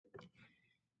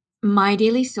My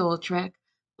Daily Soul Trek,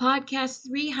 podcast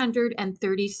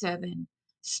 337,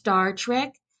 Star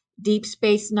Trek, Deep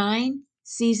Space Nine,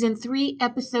 Season 3,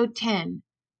 Episode 10,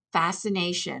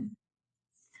 Fascination.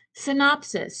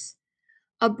 Synopsis.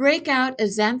 A breakout of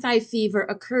xanthi fever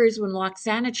occurs when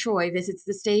Loxana Troy visits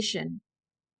the station.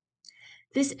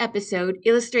 This episode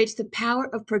illustrates the power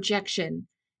of projection,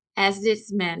 as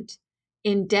it's meant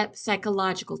in depth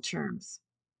psychological terms.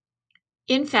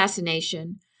 In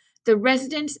Fascination, the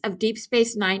residents of Deep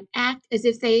Space Nine act as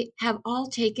if they have all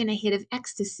taken a hit of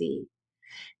ecstasy.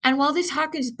 And while this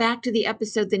harkens back to the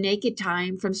episode The Naked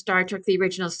Time from Star Trek the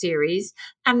original series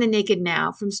and The Naked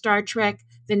Now from Star Trek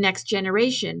The Next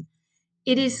Generation,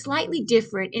 it is slightly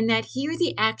different in that here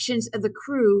the actions of the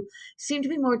crew seem to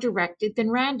be more directed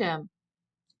than random.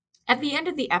 At the end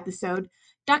of the episode,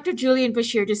 Dr. Julian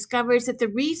Bashir discovers that the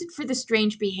reason for the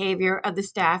strange behavior of the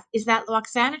staff is that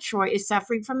Loxana Troy is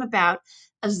suffering from a bout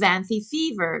of xanthi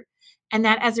fever, and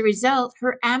that as a result,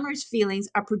 her amorous feelings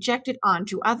are projected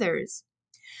onto others.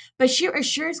 Bashir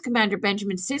assures Commander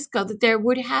Benjamin Sisko that there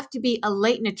would have to be a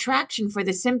latent attraction for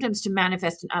the symptoms to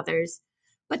manifest in others,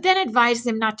 but then advises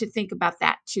him not to think about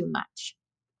that too much.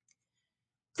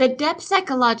 The depth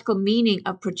psychological meaning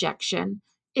of projection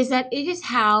is that it is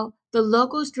how the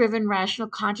logos driven rational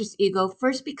conscious ego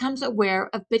first becomes aware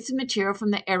of bits of material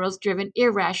from the eros driven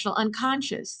irrational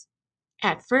unconscious.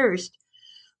 At first,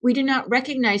 we do not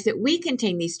recognize that we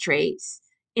contain these traits.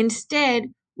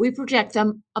 Instead, we project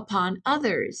them upon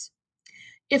others.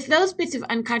 If those bits of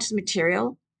unconscious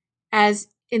material, as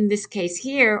in this case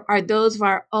here, are those of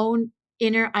our own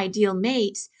inner ideal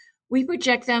mates, we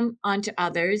project them onto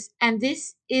others, and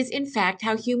this is in fact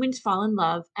how humans fall in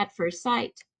love at first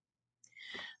sight.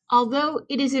 Although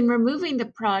it is in removing the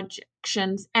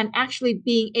projections and actually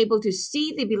being able to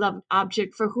see the beloved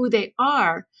object for who they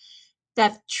are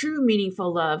that true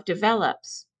meaningful love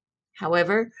develops.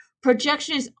 However,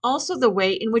 projection is also the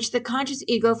way in which the conscious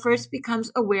ego first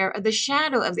becomes aware of the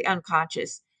shadow of the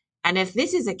unconscious. And if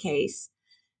this is a case,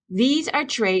 these are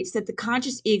traits that the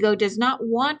conscious ego does not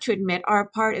want to admit are a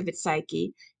part of its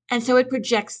psyche, and so it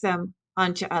projects them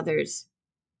onto others.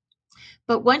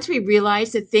 But once we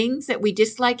realize the things that we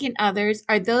dislike in others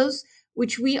are those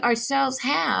which we ourselves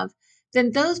have,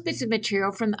 then those bits of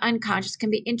material from the unconscious can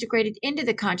be integrated into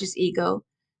the conscious ego,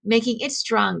 making it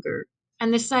stronger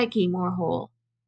and the psyche more whole.